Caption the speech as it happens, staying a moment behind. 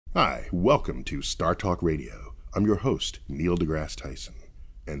Hi, welcome to StarTalk Radio. I'm your host, Neil deGrasse Tyson,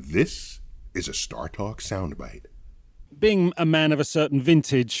 and this is a StarTalk SoundBite. Being a man of a certain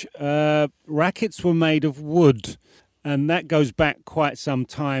vintage, rackets were made of wood, and that goes back quite some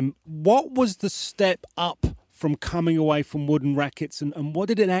time. What was the step up from coming away from wooden rackets, and what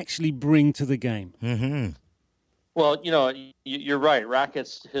did it actually bring to the game? Mm-hmm. Well, you're right.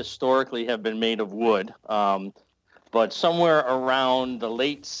 Rackets historically have been made of wood, but somewhere around the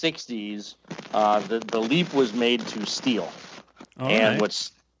late 60s, the leap was made to steel. All and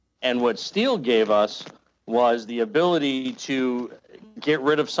right. what steel gave us was the ability to get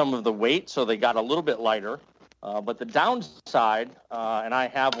rid of some of the weight, so they got a little bit lighter. But the downside, and I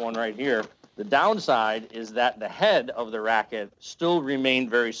have one right here, the downside is that the head of the racket still remained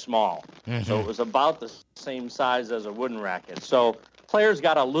very small. Mm-hmm. So it was about the same size as a wooden racket. So players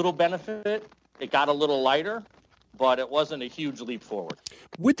got a little benefit. It got a little lighter, but it wasn't a huge leap forward.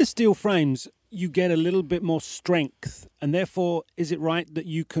 With the steel frames, you get a little bit more strength, and therefore, is it right that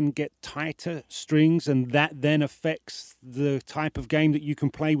you can get tighter strings, and that then affects the type of game that you can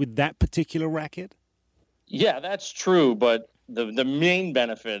play with that particular racket? Yeah, that's true, but the main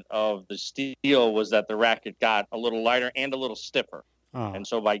benefit of the steel was that the racket got a little lighter and a little stiffer. Ah. And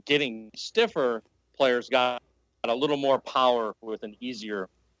so by getting stiffer, players got a little more power with an easier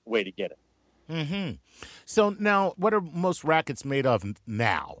way to get it. Mm-hmm. So now, what are most rackets made of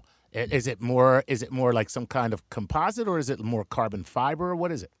now? Is it more like some kind of composite, or is it more carbon fiber, or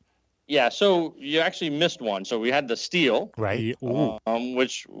what is it? Yeah, so you actually missed one. So we had the steel, Right.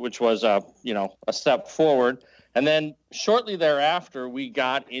 which was a step forward. And then shortly thereafter, we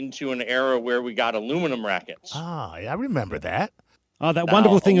got into an era where we got aluminum rackets. Ah, I remember that. Oh, that Now,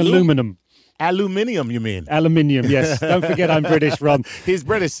 wonderful thing, aluminum. Aluminium, you mean? Aluminium, yes. Don't forget I'm British, Ron. He's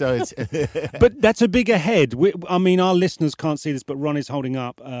British, so it's... But that's a bigger head. Our listeners can't see this, but Ron is holding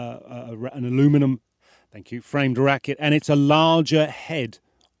up an aluminum, thank you, framed racket, and it's a larger head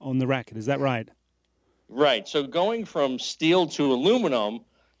on the racket. Is that right? Right. So going from steel to aluminum,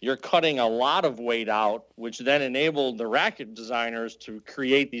 you're cutting a lot of weight out, which then enabled the racket designers to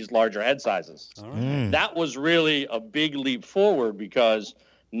create these larger head sizes. All right. That was really a big leap forward because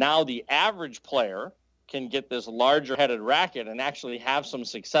now the average player can get this larger headed racket and actually have some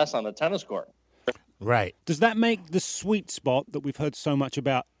success on the tennis court. Right. Does that make the sweet spot that we've heard so much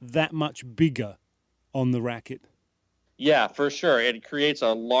about that much bigger on the racket? Yeah, for sure. It creates a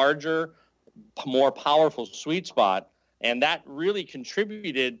larger, more powerful sweet spot. And that really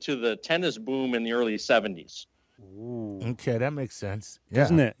contributed to the tennis boom in the early 70s. Ooh. Okay, that makes sense. Yeah.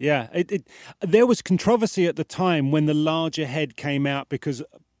 Doesn't it? Yeah. There was controversy at the time when the larger head came out because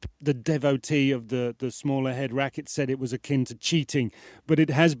the devotee of the smaller head racket said it was akin to cheating. But it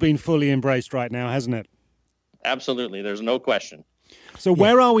has been fully embraced right now, hasn't it? Absolutely. There's no question. So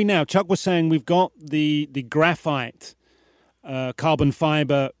where are we now? Chuck was saying we've got the graphite carbon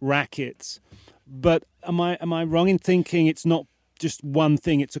fiber rackets. But am I wrong in thinking it's not just one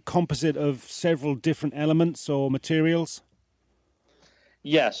thing? It's a composite of several different elements or materials?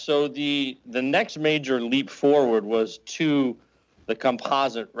 Yes. So the next major leap forward was to the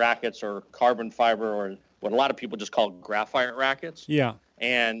composite rackets or carbon fiber, or what a lot of people just call graphite rackets. Yeah.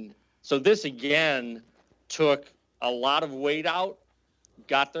 And so this, again, took a lot of weight out,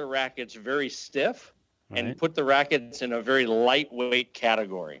 got the rackets very stiff, and Right. put the rackets in a very lightweight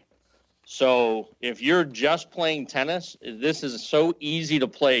category. So if you're just playing tennis, this is so easy to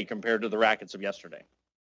play compared to the rackets of yesterday.